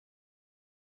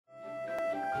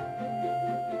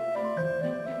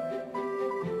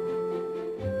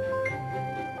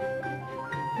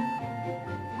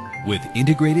With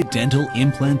integrated dental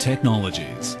implant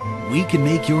technologies, we can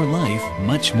make your life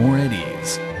much more at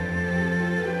ease.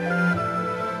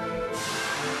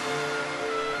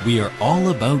 We are all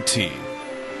about teeth.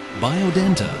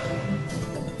 Biodenta.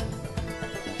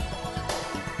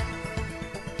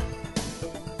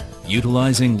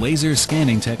 Utilizing laser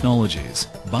scanning technologies,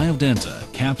 Biodenta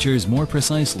captures more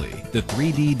precisely the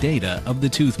 3D data of the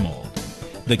tooth mold.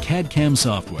 The CAD/CAM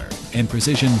software and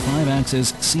precision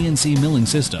 5-axis CNC milling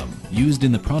system used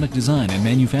in the product design and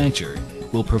manufacture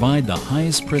will provide the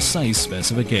highest precise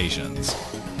specifications.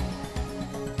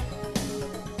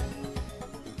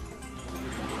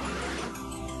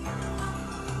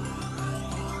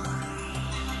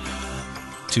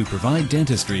 To provide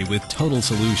dentistry with total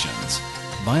solutions,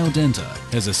 Biodenta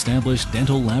has established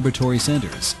dental laboratory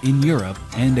centers in Europe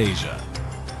and Asia.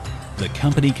 The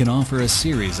company can offer a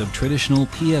series of traditional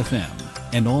PFM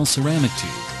and all ceramic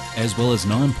teeth, as well as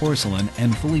non-porcelain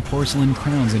and fully porcelain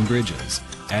crowns and bridges,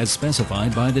 as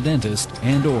specified by the dentist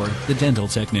and/or the dental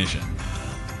technician.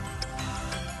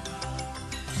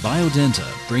 Biodenta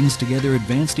brings together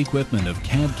advanced equipment of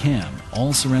CAD/CAM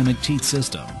all-ceramic teeth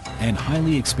system and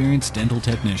highly experienced dental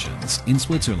technicians in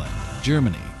Switzerland,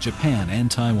 Germany, Japan,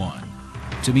 and Taiwan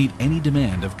to meet any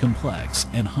demand of complex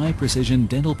and high-precision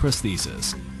dental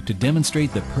prosthesis to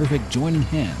demonstrate the perfect joining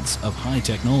hands of high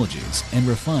technologies and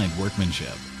refined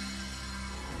workmanship.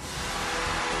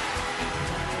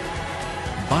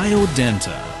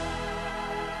 Biodenta.